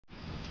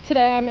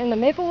Today I'm in the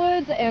Maple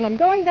Woods and I'm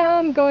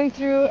going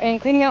through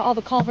and cleaning out all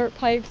the culvert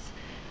pipes.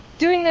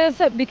 Doing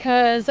this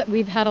because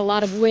we've had a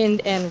lot of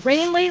wind and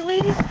rain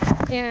lately,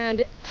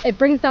 and it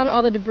brings down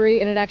all the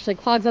debris and it actually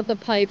clogs up the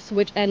pipes,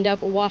 which end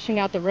up washing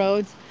out the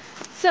roads.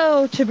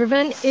 So to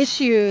prevent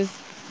issues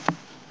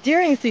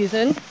during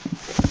season,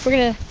 we're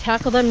gonna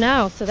tackle them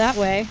now, so that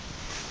way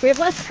we have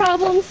less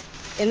problems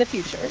in the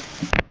future.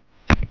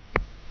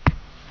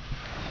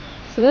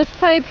 So this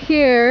pipe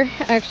here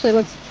actually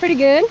looks pretty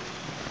good.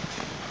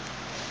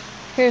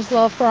 Here's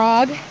little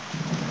frog.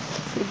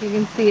 See if you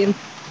can see him.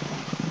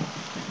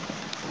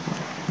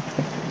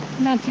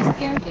 Not too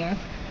scared there.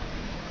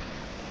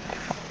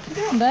 What you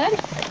doing, bud?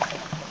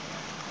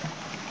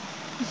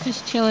 He's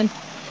just chilling.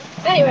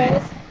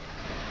 Anyways,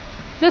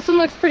 this one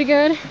looks pretty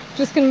good.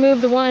 Just gonna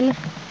move the one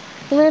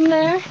limb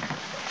there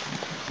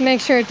to make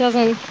sure it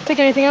doesn't pick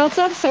anything else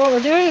up. So what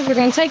we're doing is we're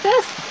gonna take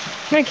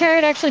this, we're gonna carry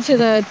it actually to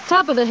the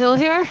top of the hill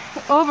here,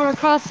 over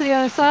across to the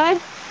other side,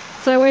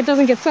 so that way it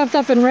doesn't get swept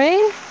up in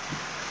rain,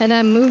 and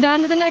then moved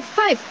on to the next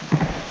pipe.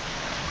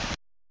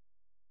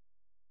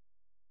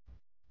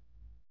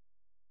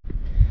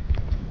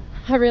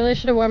 I really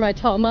should have worn my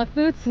tall muck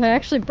boots, and I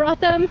actually brought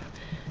them.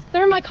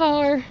 They're in my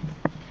car,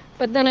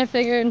 but then I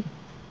figured,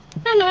 I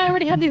don't know, I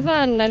already had these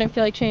on and I didn't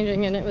feel like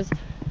changing, and it was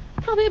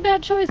probably a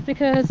bad choice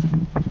because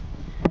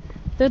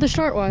they're the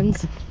short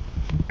ones.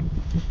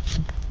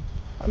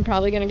 I'm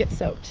probably gonna get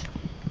soaked.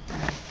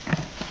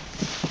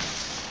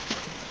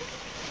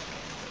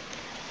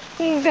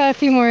 We've got a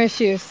few more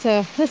issues,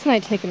 so this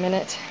might take a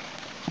minute.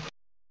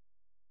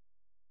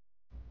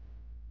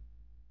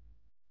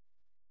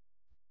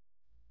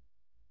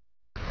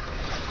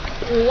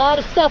 A lot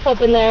of stuff up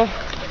in there.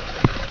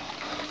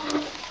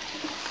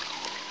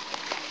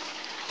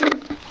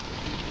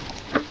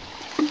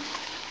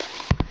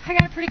 I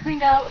got it pretty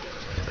cleaned out.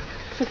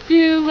 A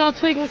few little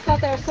twigs and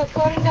stuff that are still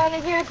floating down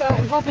in here, but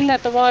I'm hoping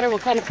that the water will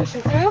kind of push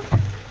them through.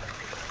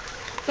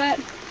 But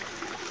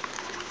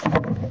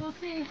we'll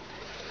see.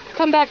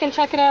 Come back and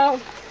check it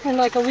out in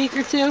like a week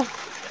or two.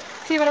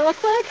 See what it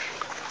looks like.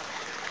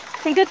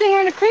 And good thing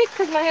we're in a creek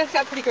because my hands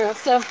got pretty gross.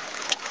 So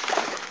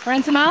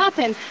rinse them off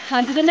and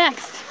on to the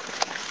next.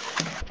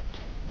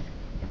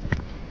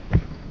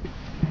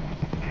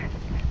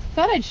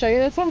 Thought I'd show you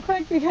this one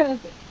quick because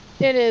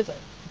it is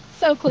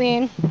so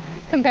clean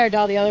compared to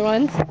all the other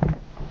ones.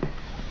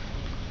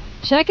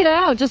 Check it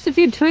out, just a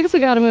few twigs we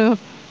gotta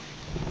move.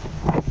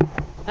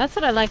 That's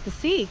what I like to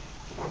see.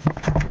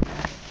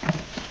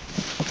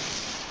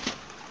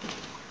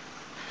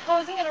 I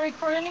wasn't gonna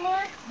record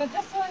anymore, but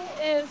this one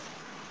is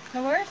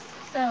the worst,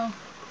 so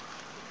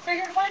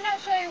figured why not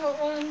show you what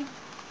one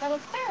that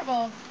looks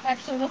terrible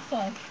actually looks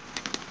like.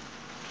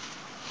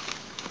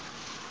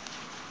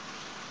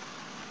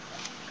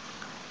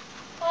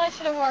 Well, I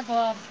should have wore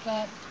gloves,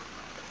 but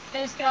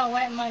they just get all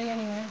wet and muddy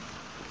anyway.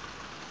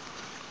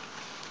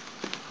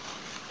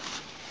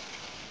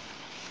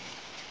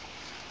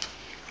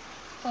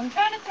 So I'm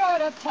trying to throw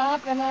it up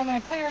top, and then I'm going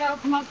to clear it out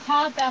from up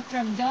top after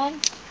I'm done.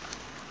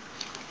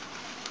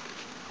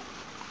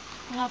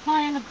 And I'll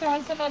probably end up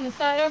throwing some on the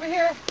side over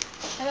here,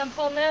 and then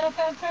pulling that up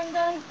after I'm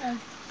done, because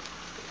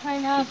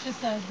right now it's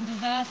just a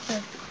disaster.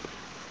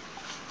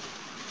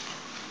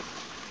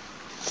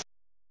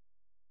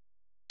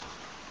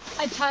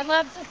 I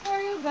time-lapsed this for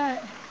you,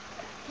 but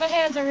my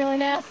hands are really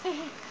nasty,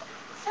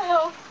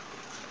 so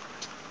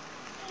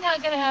it's not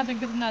going to happen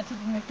because I'm not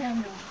taking my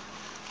camera.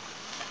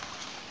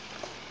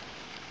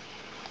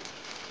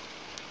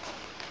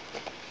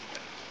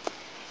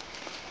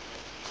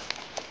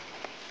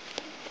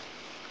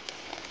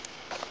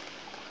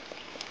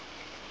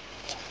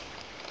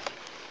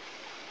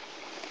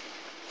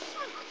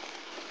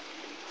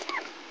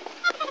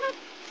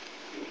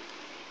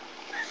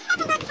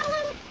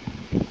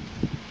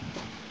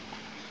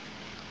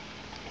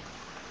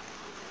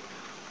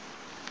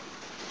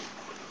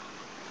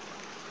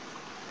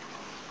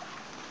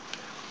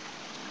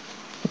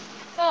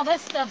 All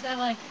this stuff that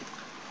like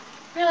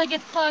really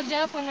gets clogged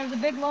up when there's a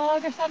big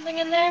log or something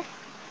in there,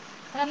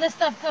 and this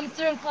stuff comes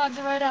through and clogs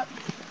it right up.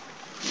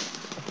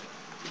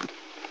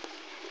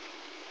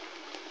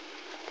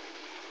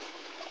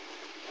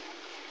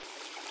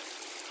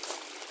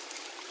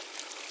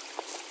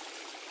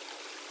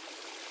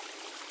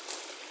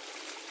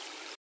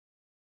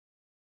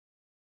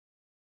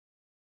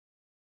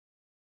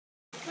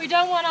 We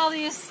don't want all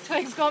these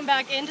twigs going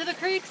back into the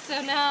creek,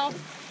 so now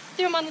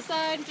threw them on the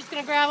side. I'm just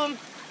gonna grab them,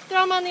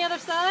 throw them on the other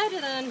side,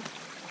 and then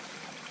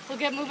we'll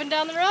get moving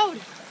down the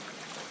road.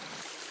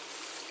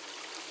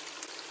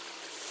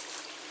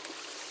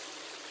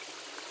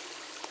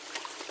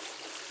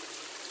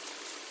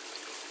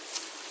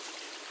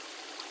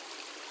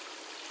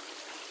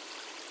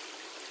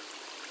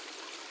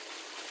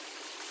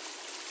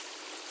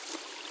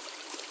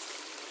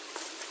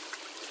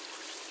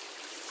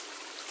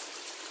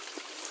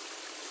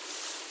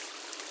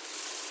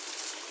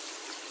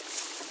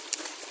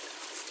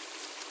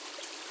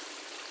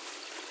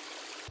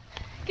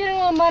 Getting a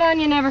little mud on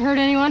you never hurt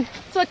anyone.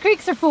 That's what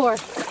creeks are for.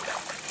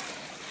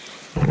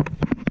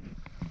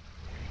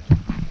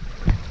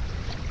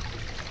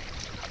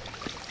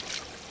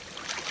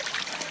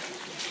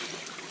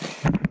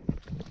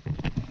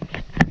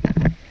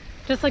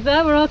 Just like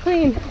that, we're all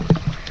clean.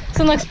 This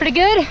one looks pretty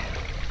good.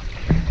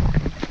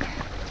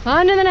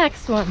 On to the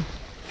next one.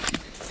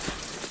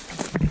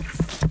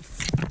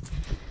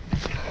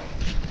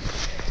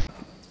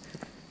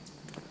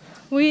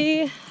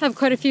 We have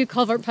quite a few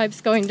culvert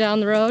pipes going down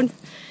the road,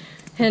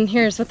 and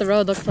here's what the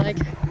road looks like.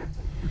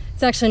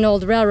 It's actually an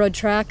old railroad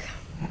track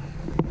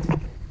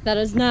that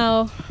is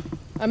now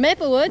a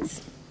maple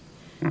woods.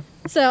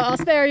 So I'll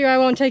spare you, I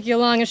won't take you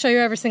along and show you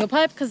every single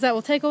pipe because that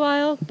will take a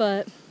while,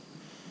 but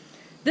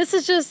this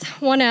is just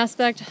one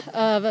aspect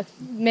of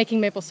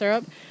making maple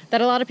syrup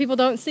that a lot of people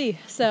don't see.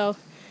 So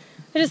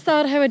I just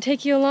thought I would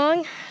take you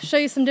along, show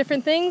you some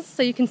different things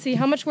so you can see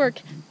how much work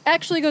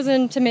actually goes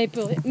into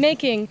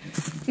making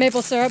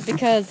maple syrup,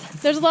 because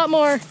there's a lot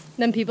more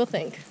than people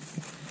think.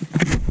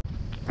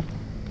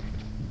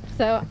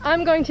 So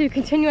I'm going to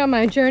continue on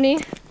my journey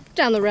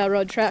down the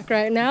railroad track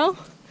right now,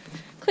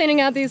 cleaning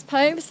out these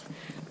pipes.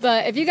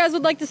 But if you guys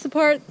would like to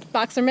support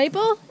Boxer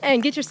Maple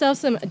and get yourself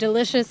some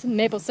delicious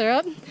maple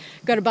syrup,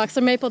 go to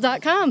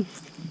boxermaple.com.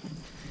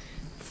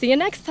 See you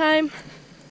next time.